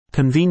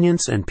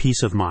Convenience and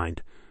peace of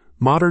mind.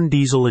 Modern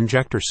diesel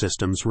injector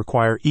systems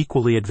require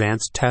equally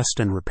advanced test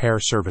and repair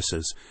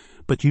services,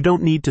 but you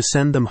don't need to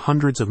send them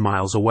hundreds of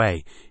miles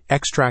away.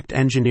 Extract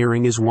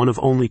Engineering is one of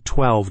only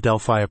 12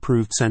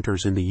 Delphi-approved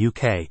centers in the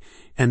UK,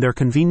 and they're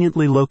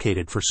conveniently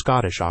located for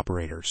Scottish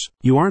operators.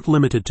 You aren't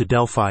limited to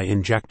Delphi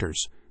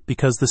injectors,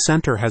 because the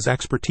center has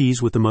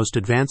expertise with the most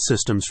advanced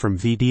systems from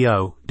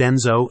VDO,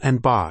 Denso,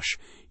 and Bosch.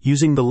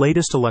 Using the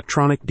latest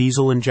electronic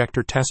diesel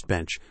injector test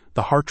bench,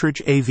 the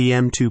Hartridge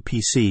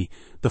AVM2PC,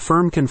 the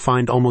firm can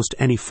find almost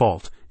any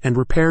fault and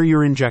repair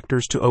your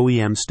injectors to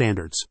OEM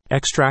standards.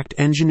 Extract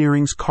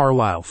Engineering's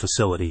Carlisle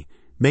facility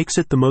makes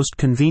it the most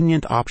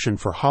convenient option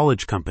for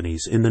haulage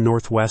companies in the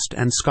Northwest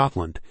and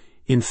Scotland.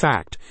 In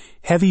fact,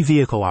 heavy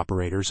vehicle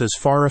operators as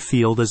far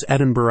afield as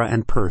Edinburgh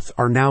and Perth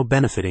are now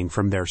benefiting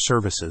from their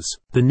services.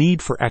 The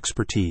need for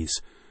expertise.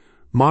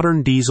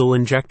 Modern diesel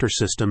injector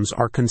systems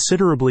are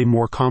considerably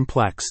more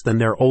complex than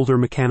their older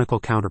mechanical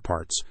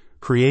counterparts,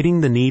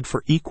 creating the need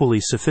for equally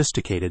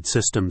sophisticated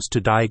systems to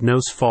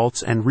diagnose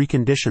faults and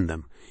recondition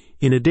them.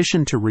 In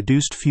addition to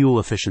reduced fuel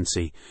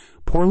efficiency,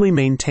 poorly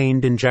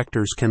maintained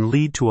injectors can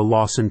lead to a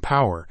loss in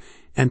power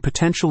and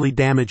potentially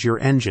damage your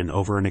engine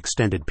over an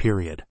extended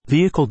period.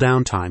 Vehicle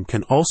downtime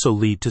can also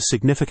lead to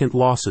significant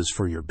losses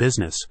for your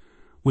business,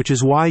 which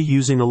is why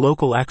using a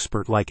local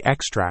expert like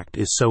Extract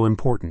is so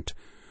important.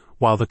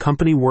 While the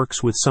company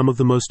works with some of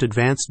the most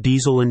advanced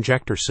diesel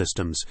injector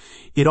systems,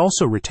 it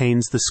also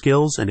retains the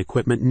skills and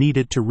equipment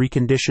needed to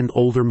recondition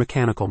older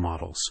mechanical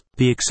models.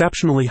 The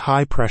exceptionally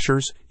high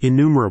pressures,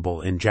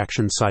 innumerable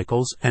injection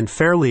cycles, and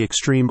fairly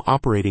extreme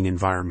operating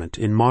environment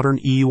in modern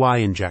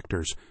EUI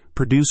injectors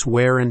produce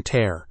wear and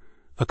tear,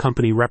 a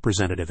company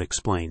representative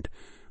explained.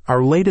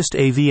 Our latest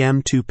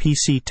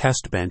AVM2PC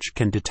test bench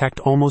can detect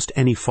almost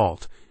any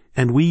fault,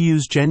 and we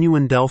use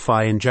genuine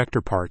Delphi injector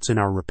parts in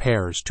our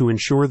repairs to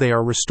ensure they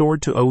are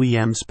restored to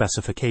OEM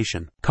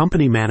specification.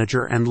 Company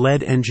manager and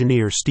lead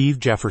engineer Steve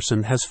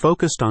Jefferson has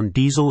focused on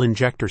diesel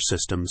injector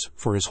systems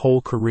for his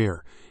whole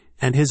career,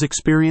 and his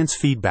experience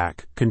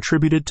feedback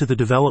contributed to the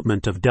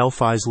development of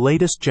Delphi's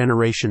latest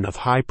generation of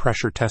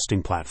high-pressure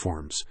testing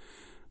platforms.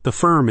 The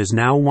firm is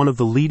now one of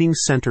the leading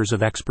centers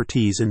of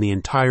expertise in the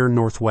entire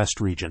Northwest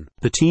region.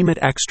 The team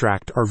at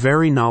Extract are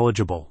very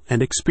knowledgeable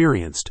and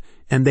experienced,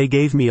 and they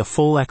gave me a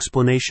full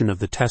explanation of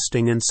the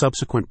testing and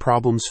subsequent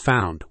problems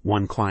found,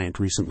 one client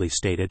recently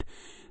stated.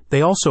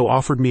 They also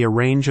offered me a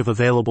range of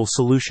available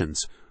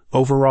solutions.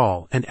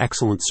 Overall, an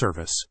excellent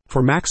service.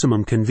 For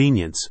maximum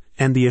convenience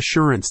and the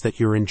assurance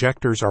that your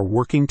injectors are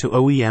working to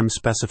OEM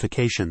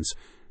specifications,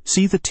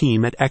 see the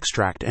team at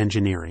Extract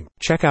Engineering.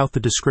 Check out the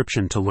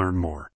description to learn more.